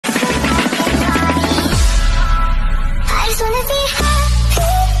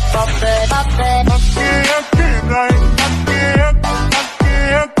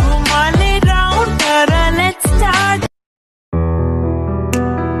Let's start.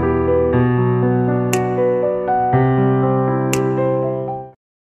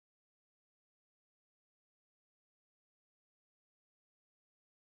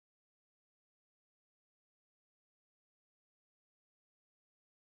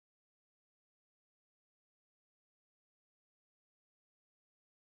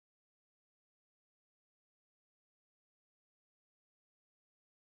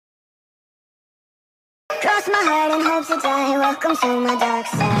 Cross my heart in hopes to die. Welcome to my dark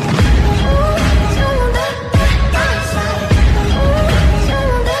side.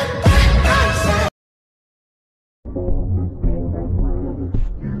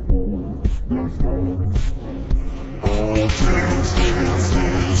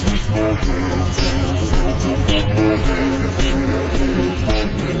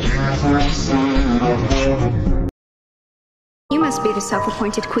 You must be the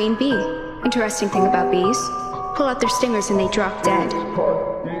self-appointed queen bee. Interesting thing about bees, pull out their stingers and they drop dead.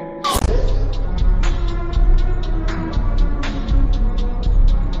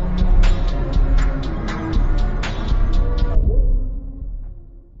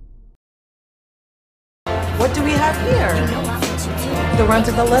 What do we have here? The runt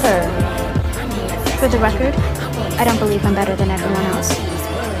of the litter. For the record, I don't believe I'm better than everyone else.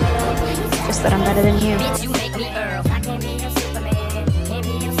 Just that I'm better than you.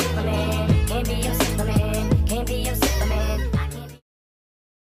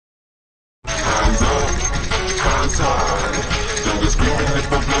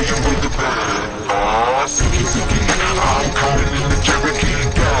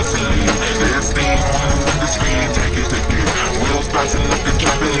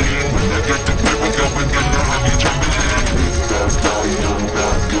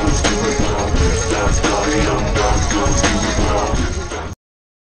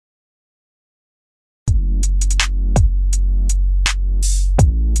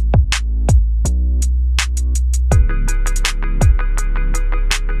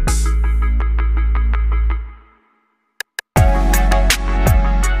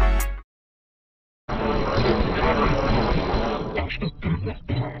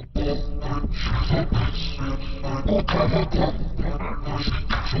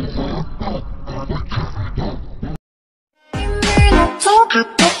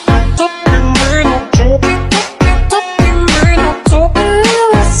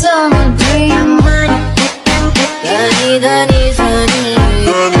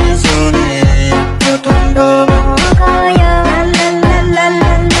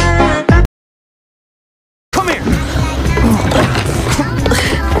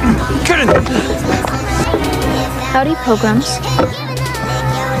 Howdy, pilgrims.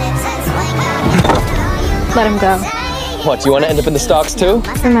 Let him go. What, do you want to end up in the stocks too?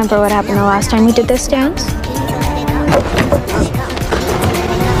 Remember what happened the last time we did this dance?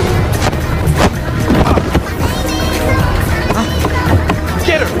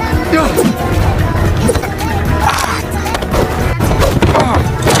 Get her!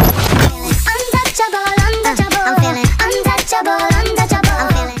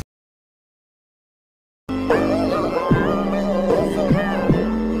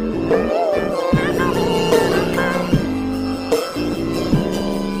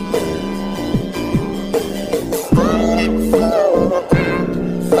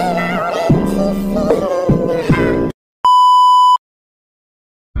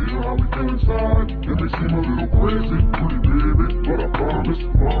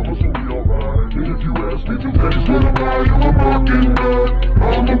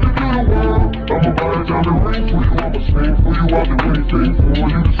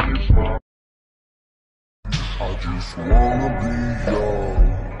 I just wanna be young.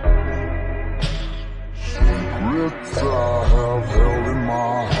 Secrets I have held in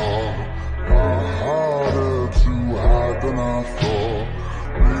my heart are harder to hide than I thought.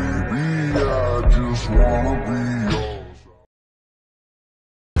 Maybe I just wanna be yours.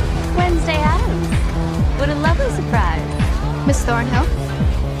 Wednesday Addams. What a lovely surprise. Miss Thornhill,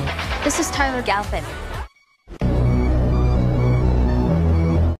 this is Tyler Galpin.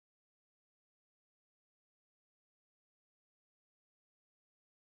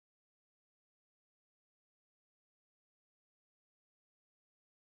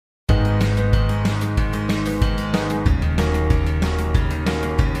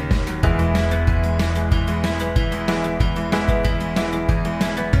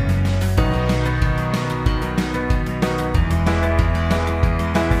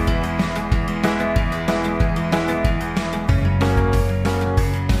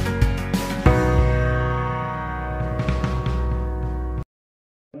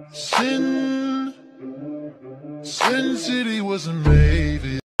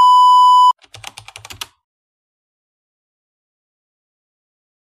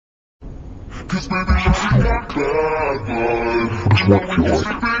 Cause baby, now we got bad blood. It's what you like. Big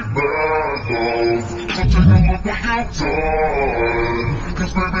bad love. So take a look what you've done.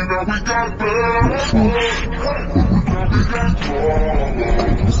 Cause baby, now we got bad blood. But we got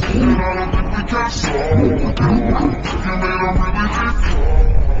problems. And I don't think we can solve them. You made a really big cuts.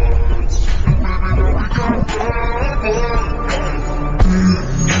 And baby, now we got bad blood.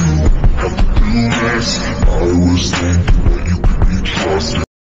 I was thinking that you could be trusted.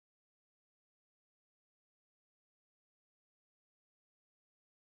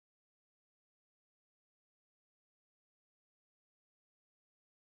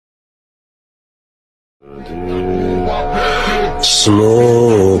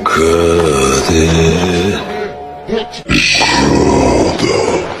 Smoke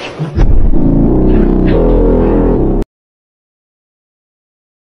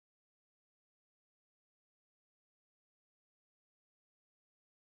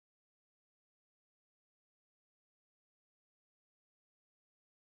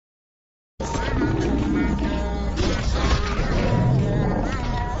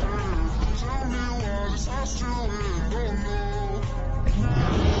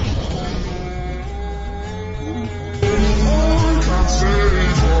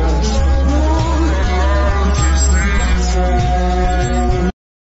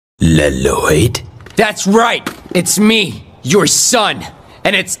Lloyd? That's right! It's me, your son!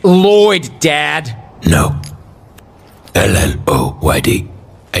 And it's Lloyd, Dad! No. Lloyd.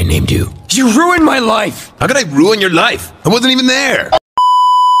 I named you. You ruined my life! How could I ruin your life? I wasn't even there!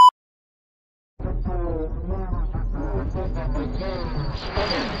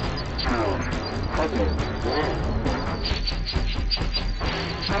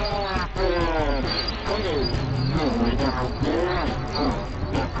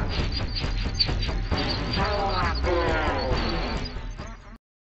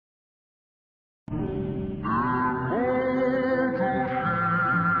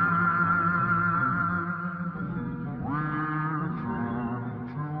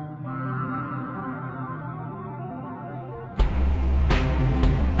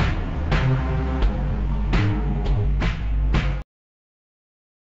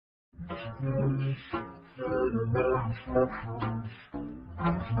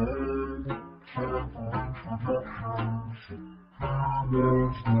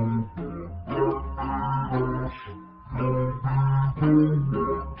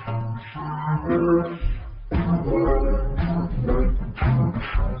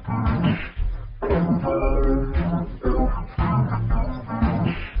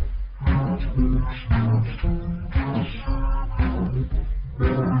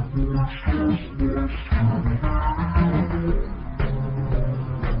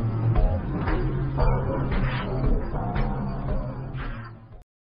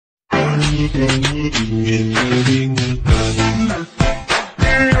 Anything you do,